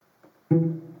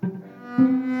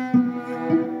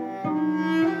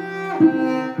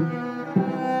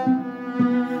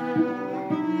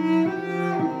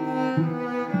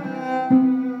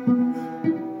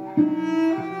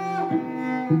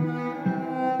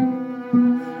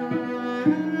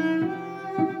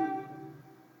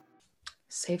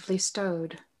Safely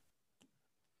stowed.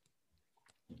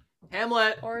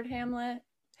 Hamlet! Lord Hamlet.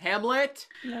 Hamlet!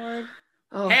 Lord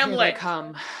Oh, Hamlet! Here they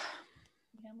come.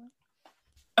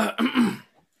 Hamlet.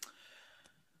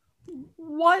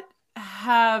 What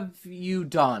have you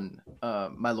done,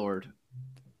 my lord,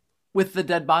 with the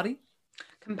dead body?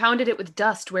 Compounded it with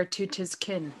dust whereto 'tis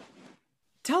kin.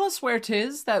 Tell us where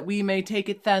 'tis, that we may take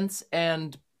it thence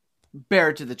and bear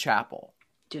it to the chapel.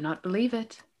 Do not believe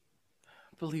it.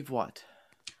 Believe what?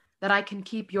 That I can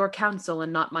keep your counsel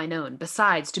and not mine own.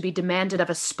 Besides, to be demanded of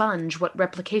a sponge what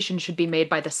replication should be made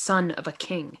by the son of a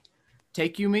king.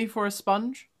 Take you me for a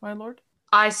sponge, my lord?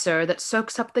 I, sir, that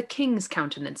soaks up the king's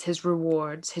countenance, his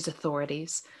rewards, his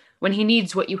authorities. When he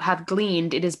needs what you have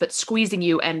gleaned, it is but squeezing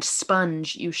you, and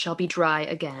sponge, you shall be dry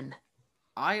again.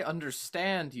 I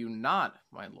understand you not,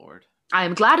 my lord. I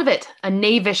am glad of it. A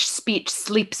knavish speech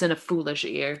sleeps in a foolish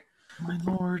ear. My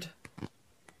lord,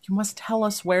 you must tell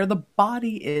us where the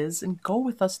body is and go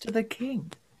with us to the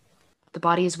king. The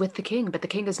body is with the king, but the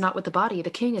king is not with the body. The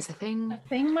king is a thing A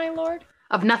thing, my lord?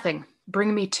 of nothing.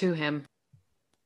 Bring me to him.